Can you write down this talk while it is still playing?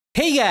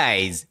Hey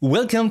guys!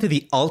 Welcome to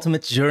the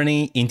ultimate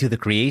journey into the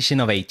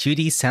creation of a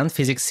 2D sound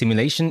physics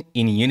simulation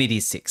in Unity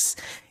 6.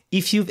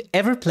 If you've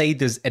ever played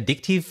those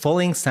addictive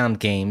falling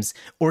sound games,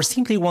 or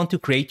simply want to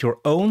create your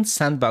own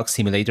sandbox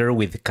simulator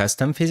with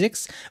custom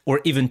physics, or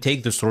even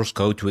take the source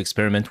code to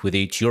experiment with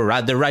it, you're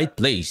at the right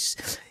place.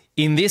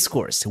 In this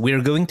course,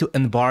 we're going to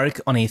embark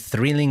on a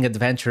thrilling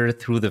adventure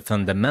through the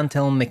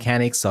fundamental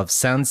mechanics of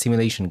sound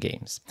simulation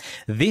games.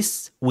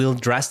 This will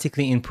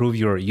drastically improve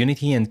your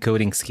Unity and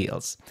coding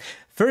skills.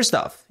 First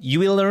off, you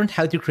will learn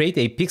how to create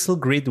a pixel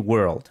grid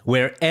world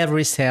where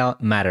every cell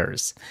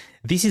matters.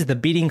 This is the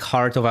beating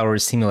heart of our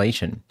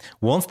simulation.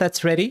 Once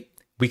that's ready,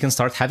 we can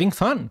start having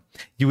fun.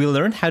 You will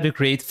learn how to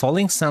create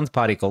falling sound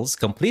particles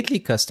completely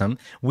custom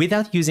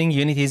without using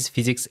Unity's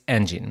physics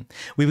engine.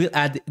 We will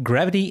add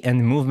gravity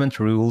and movement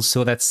rules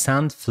so that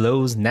sound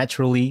flows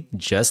naturally,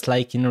 just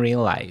like in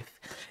real life.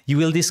 You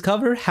will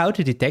discover how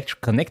to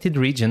detect connected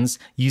regions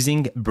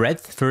using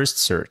breadth-first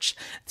search,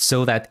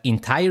 so that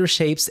entire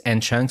shapes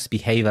and chunks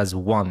behave as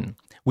one.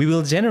 We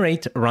will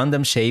generate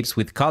random shapes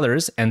with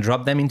colors and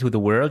drop them into the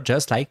world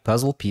just like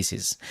puzzle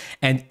pieces.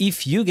 And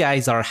if you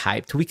guys are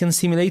hyped, we can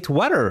simulate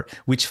water,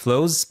 which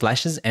flows,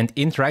 splashes, and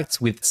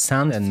interacts with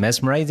sound in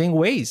mesmerizing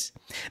ways.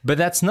 But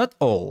that's not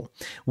all.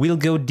 We'll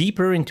go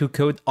deeper into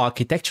code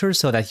architecture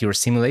so that your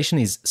simulation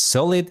is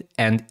solid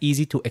and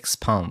easy to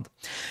expand.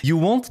 You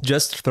won't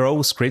just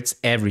throw scripts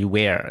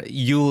everywhere.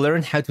 You'll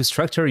learn how to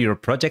structure your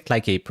project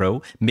like a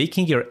pro,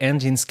 making your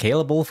engine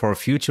scalable for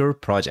future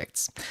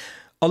projects.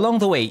 Along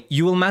the way,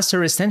 you will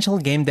master essential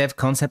game dev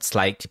concepts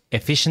like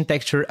efficient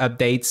texture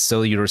updates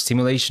so your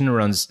simulation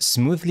runs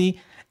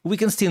smoothly. We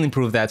can still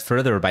improve that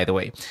further, by the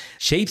way.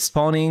 Shape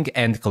spawning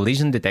and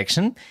collision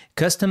detection,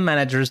 custom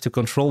managers to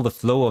control the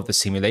flow of the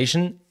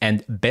simulation,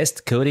 and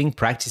best coding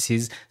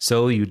practices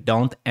so you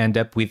don't end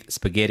up with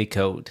spaghetti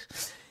code.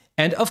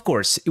 And of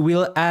course,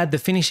 we'll add the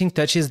finishing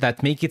touches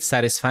that make it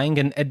satisfying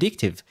and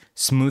addictive.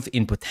 Smooth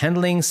input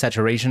handling,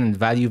 saturation and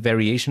value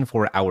variation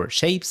for our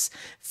shapes,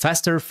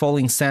 faster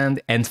falling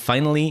sound, and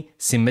finally,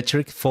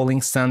 symmetric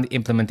falling sound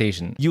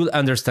implementation. You'll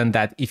understand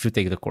that if you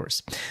take the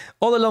course.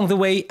 All along the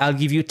way, I'll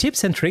give you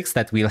tips and tricks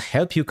that will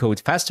help you code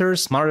faster,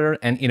 smarter,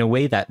 and in a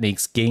way that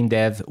makes game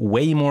dev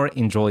way more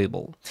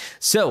enjoyable.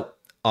 So,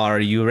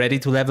 are you ready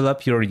to level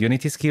up your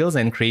Unity skills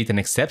and create an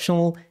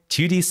exceptional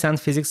 2D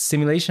sound physics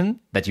simulation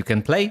that you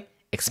can play,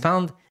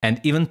 expand, and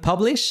even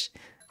publish?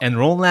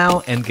 Enroll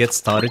now and get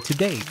started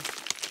today.